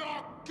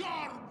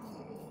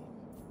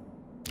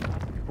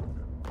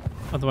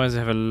 Otherwise, I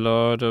have a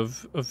lot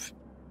of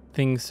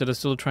things that are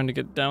still trying to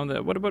get down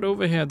there. What about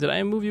over here? Did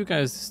I move you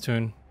guys this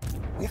turn?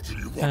 What do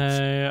you want?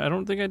 I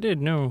don't think I did,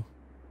 no.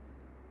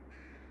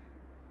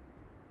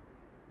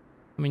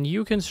 I mean,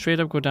 you can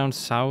straight up go down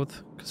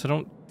south, because I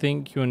don't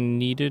think you're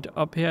needed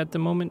up here at the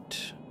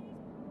moment.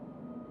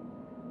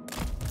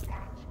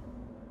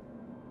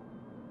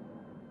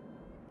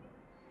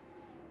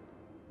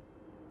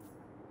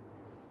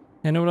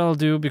 I know what I'll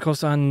do,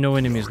 because there are no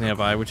enemies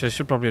nearby, which I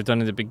should probably have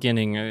done in the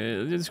beginning.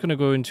 It's gonna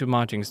go into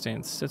marching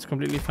stance. That's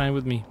completely fine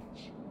with me.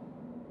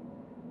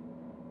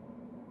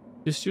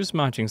 Just use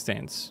marching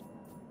stance.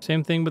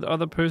 Same thing with the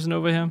other person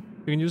over here.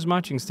 You can use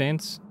marching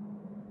stance.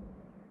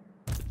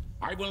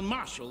 I will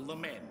marshal the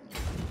men.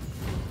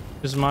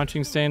 Just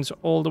marching stance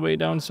all the way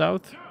down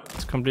south.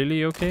 It's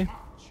completely okay.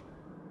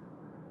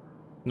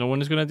 No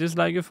one is gonna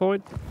dislike you for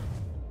it.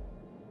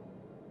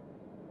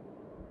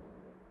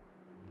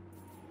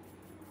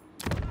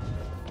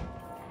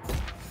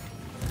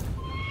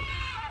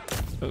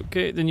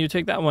 Okay, then you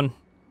take that one.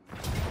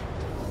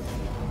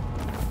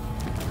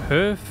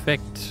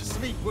 Perfect.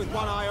 Sleep with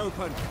one eye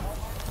open.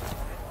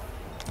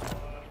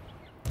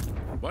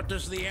 What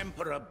does the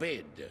Emperor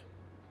bid?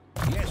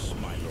 Yes,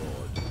 my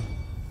lord.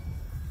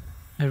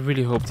 I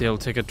really hope they'll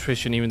take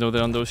attrition even though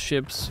they're on those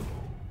ships.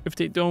 If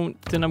they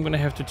don't, then I'm gonna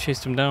have to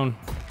chase them down.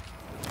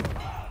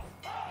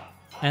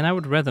 And I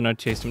would rather not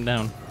chase them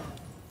down.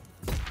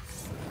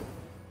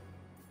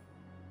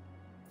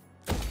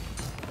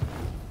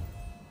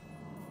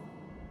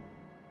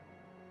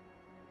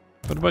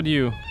 What about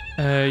you?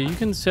 You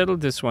can settle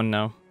this one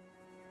now.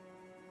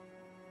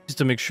 Just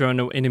to make sure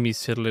no enemies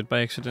settle it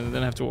by accident and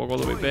then I have to walk all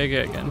the way back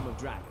here again.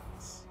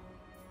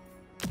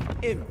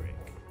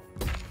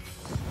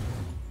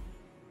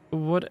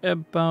 What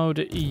about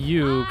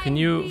you? Can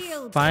you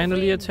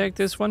finally attack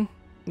this one?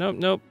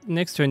 Nope.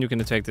 Next turn you can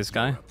attack this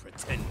guy.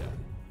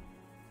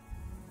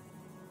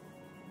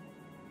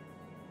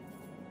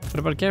 What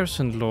about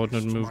Garrison Lord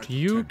not moved?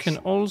 You can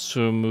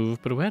also move,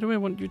 but where do I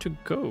want you to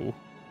go?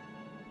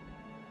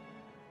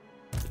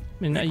 I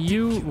mean, are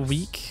you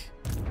weak?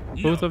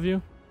 Both of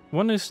you?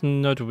 One is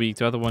not weak,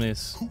 the other one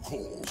is.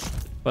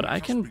 But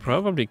I can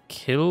probably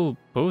kill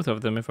both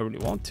of them if I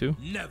really want to.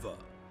 Never.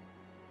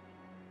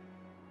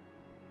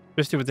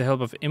 Especially with the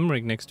help of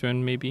Emmerich next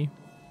turn, maybe.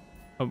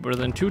 Or rather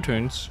than 2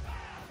 turns.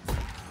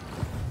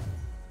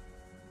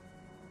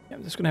 Yeah,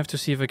 I'm just gonna have to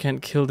see if I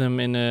can't kill them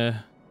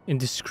in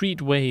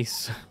discreet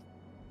ways.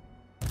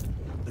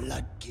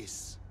 Blood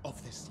kiss.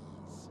 of the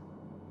seas.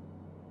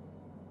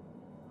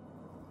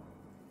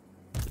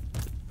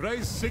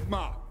 Praise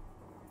Sigma.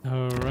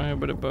 Alright,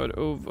 what about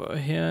over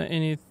here?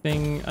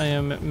 Anything I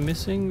am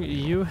missing?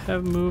 You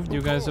have moved,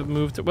 you guys have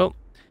moved. Well,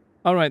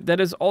 alright, that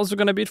is also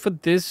gonna be it for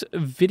this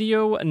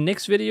video.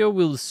 Next video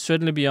will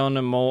certainly be on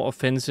a more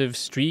offensive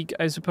streak,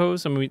 I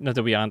suppose. I mean, not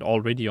that we aren't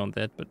already on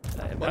that, but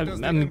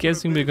I'm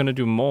guessing we're gonna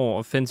do more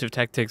offensive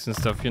tactics and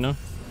stuff, you know?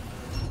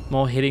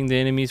 More hitting the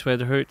enemies where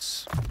it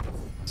hurts.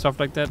 Stuff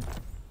like that.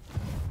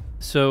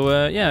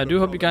 So, yeah, I do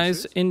hope you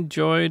guys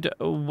enjoyed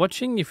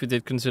watching. If you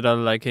did, consider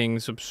liking,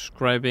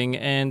 subscribing,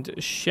 and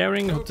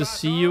sharing. Hope to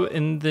see you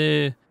in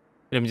the...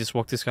 Let me just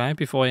walk this guy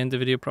before I end the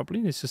video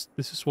properly. Let's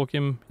just walk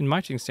him in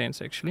marching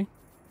stance, actually.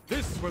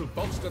 This will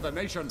bolster the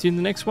nation. See you in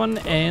the next one,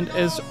 and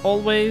as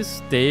always,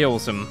 stay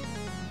awesome.